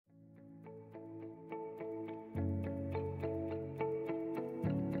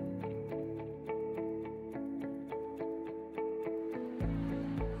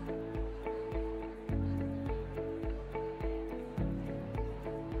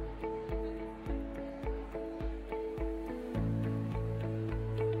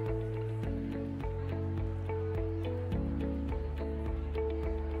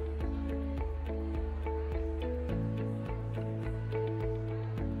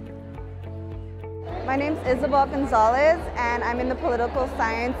My name's Isabel Gonzalez, and I'm in the Political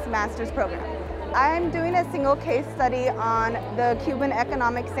Science Master's Program. I'm doing a single case study on the Cuban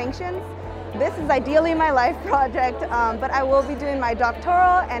economic sanctions. This is ideally my life project, but I will be doing my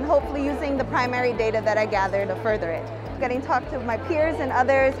doctoral and hopefully using the primary data that I gather to further it. Getting to talk to my peers and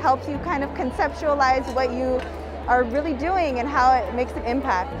others helps you kind of conceptualize what you are really doing and how it makes an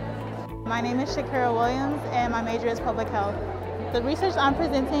impact. My name is Shakira Williams and my major is public health. The research I'm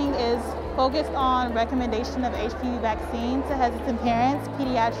presenting is focused on recommendation of HPV vaccine to hesitant parents,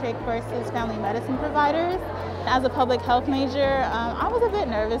 pediatric versus family medicine providers. As a public health major, I was a bit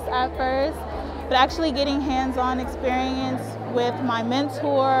nervous at first, but actually getting hands-on experience with my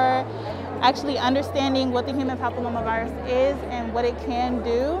mentor, actually understanding what the human papillomavirus is and what it can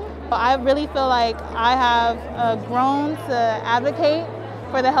do. I really feel like I have grown to advocate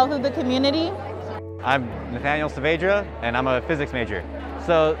for the health of the community. I'm Nathaniel Saavedra, and I'm a physics major.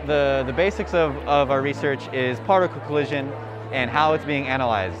 So the basics of our research is particle collision and how it's being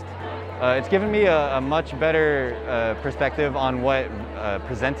analyzed. It's given me a much better perspective on what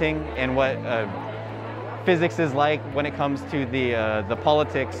presenting and what physics is like when it comes to the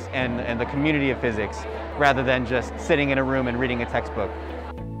politics and the community of physics, rather than just sitting in a room and reading a textbook.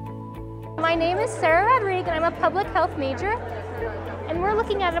 My name is Sarah Rodriguez, and I'm a public health major. And we're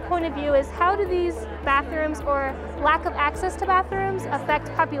looking at a point of view is how do these bathrooms or lack of access to bathrooms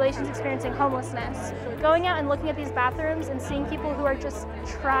affect populations experiencing homelessness? Going out and looking at these bathrooms and seeing people who are just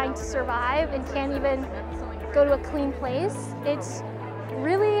trying to survive and can't even go to a clean place, it's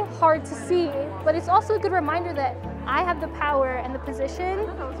really hard to see, but it's also a good reminder that I have the power and the position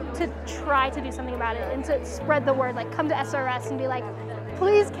to try to do something about it and to spread the word, like come to SRS and be like,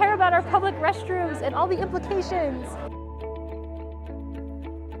 please care about our public restrooms and all the implications.